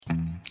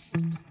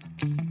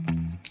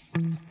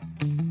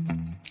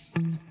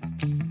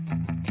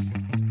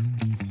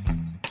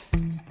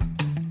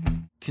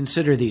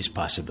Consider these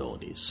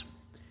possibilities.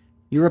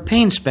 You're a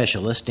pain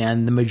specialist,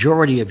 and the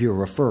majority of your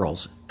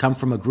referrals come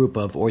from a group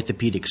of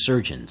orthopedic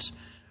surgeons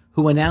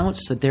who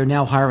announce that they're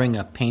now hiring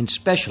a pain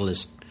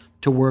specialist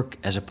to work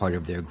as a part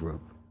of their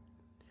group.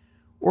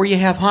 Or you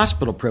have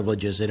hospital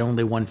privileges at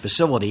only one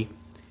facility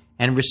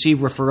and receive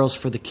referrals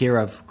for the care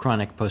of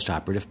chronic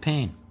postoperative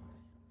pain.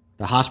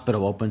 The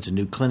hospital opens a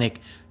new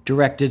clinic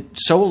directed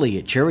solely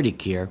at charity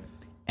care,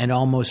 and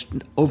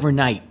almost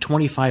overnight,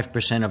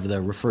 25% of the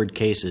referred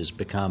cases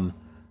become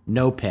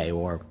no pay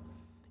or,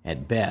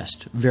 at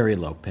best, very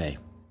low pay.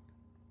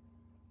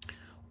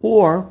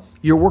 Or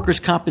your workers'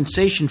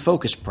 compensation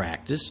focused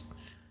practice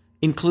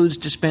includes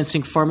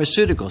dispensing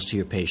pharmaceuticals to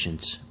your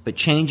patients, but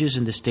changes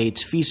in the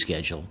state's fee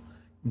schedule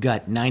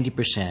gut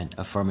 90%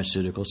 of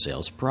pharmaceutical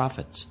sales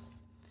profits.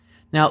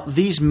 Now,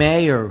 these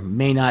may or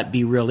may not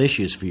be real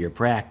issues for your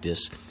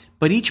practice,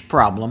 but each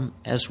problem,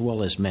 as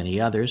well as many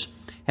others,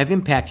 have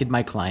impacted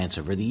my clients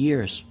over the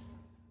years.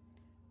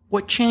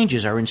 What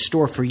changes are in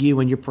store for you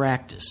and your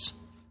practice?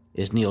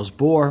 As Niels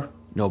Bohr,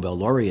 Nobel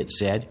laureate,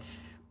 said,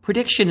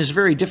 prediction is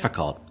very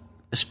difficult,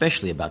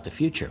 especially about the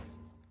future.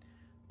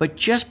 But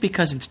just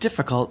because it's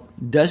difficult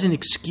doesn't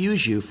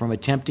excuse you from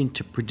attempting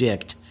to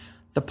predict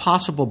the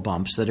possible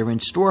bumps that are in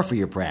store for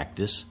your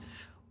practice,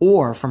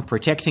 or from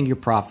protecting your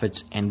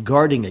profits and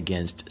guarding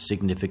against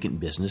significant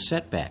business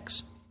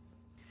setbacks.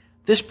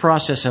 This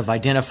process of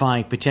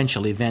identifying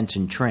potential events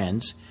and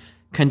trends,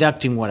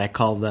 conducting what I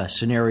call the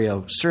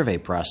scenario survey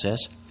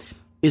process,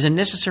 is a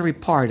necessary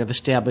part of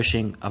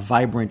establishing a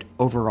vibrant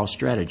overall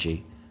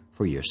strategy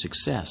for your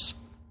success.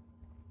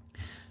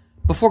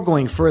 Before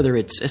going further,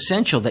 it's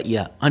essential that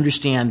you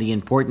understand the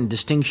important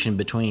distinction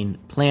between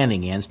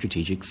planning and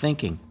strategic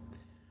thinking.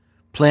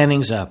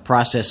 Planning is a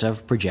process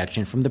of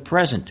projection from the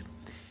present.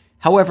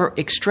 However,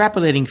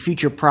 extrapolating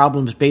future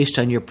problems based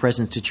on your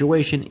present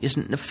situation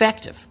isn't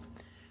effective.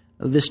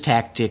 This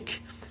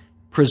tactic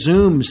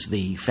presumes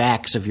the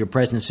facts of your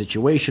present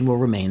situation will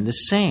remain the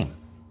same.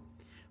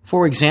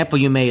 For example,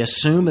 you may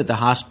assume that the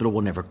hospital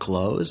will never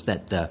close,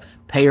 that the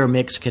payer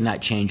mix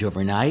cannot change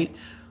overnight,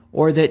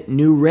 or that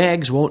new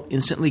regs won't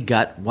instantly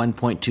gut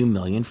 $1.2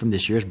 million from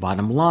this year's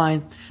bottom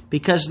line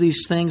because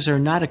these things are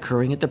not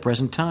occurring at the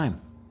present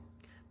time.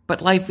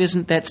 But life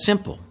isn't that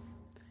simple,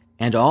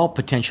 and all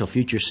potential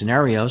future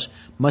scenarios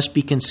must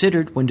be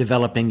considered when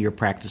developing your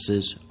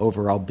practice's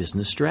overall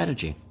business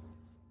strategy.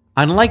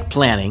 Unlike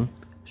planning,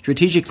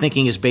 strategic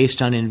thinking is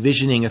based on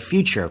envisioning a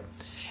future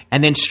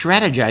and then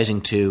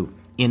strategizing to,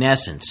 in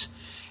essence,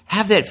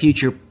 have that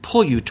future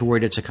pull you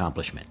toward its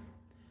accomplishment.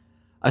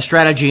 A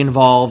strategy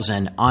involves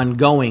an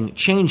ongoing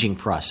changing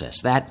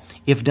process that,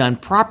 if done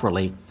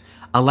properly,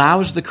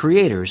 allows the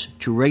creators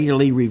to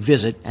regularly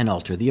revisit and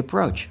alter the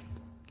approach.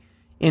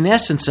 In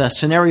essence, a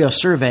scenario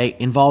survey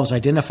involves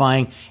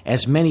identifying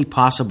as many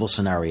possible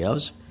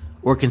scenarios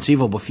or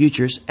conceivable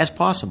futures as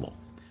possible.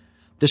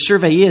 The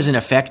survey is, in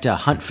effect, a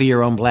hunt for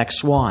your own black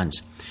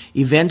swans,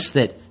 events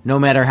that, no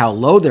matter how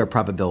low their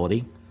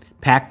probability,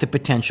 pack the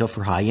potential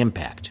for high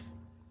impact.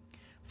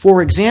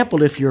 For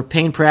example, if your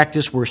pain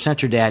practice were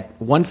centered at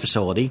one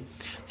facility,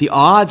 the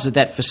odds that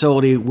that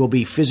facility will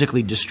be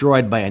physically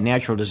destroyed by a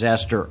natural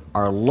disaster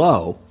are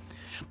low,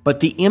 but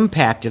the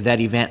impact of that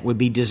event would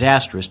be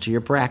disastrous to your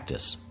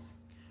practice.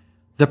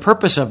 The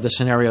purpose of the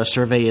scenario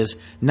survey is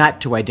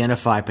not to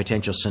identify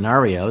potential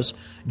scenarios,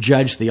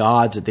 judge the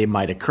odds that they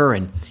might occur,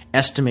 and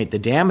estimate the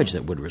damage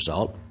that would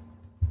result,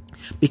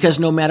 because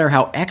no matter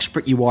how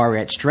expert you are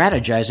at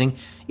strategizing,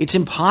 it's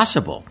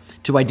impossible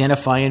to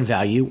identify and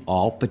value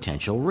all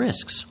potential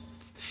risks.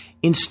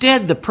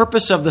 Instead, the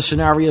purpose of the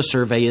scenario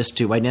survey is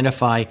to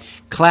identify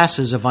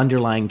classes of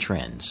underlying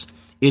trends,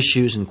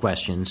 issues, and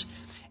questions,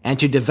 and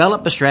to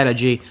develop a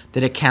strategy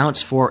that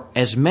accounts for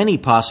as many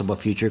possible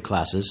future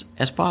classes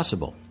as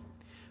possible.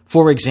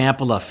 For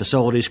example, a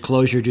facility's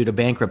closure due to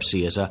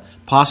bankruptcy is a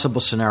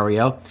possible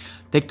scenario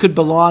that could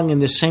belong in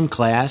the same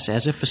class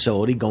as a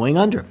facility going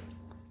under.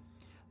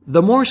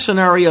 The more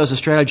scenarios a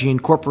strategy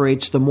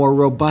incorporates, the more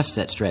robust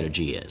that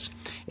strategy is,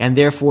 and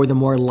therefore the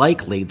more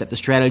likely that the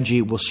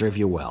strategy will serve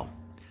you well.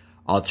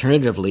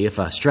 Alternatively, if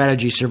a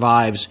strategy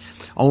survives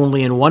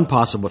only in one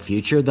possible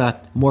future, the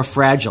more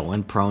fragile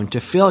and prone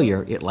to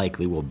failure it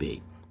likely will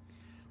be.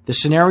 The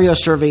scenario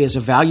survey is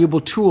a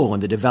valuable tool in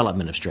the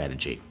development of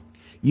strategy.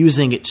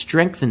 Using it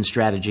strengthens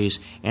strategies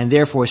and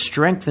therefore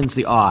strengthens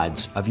the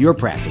odds of your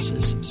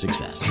practice's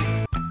success.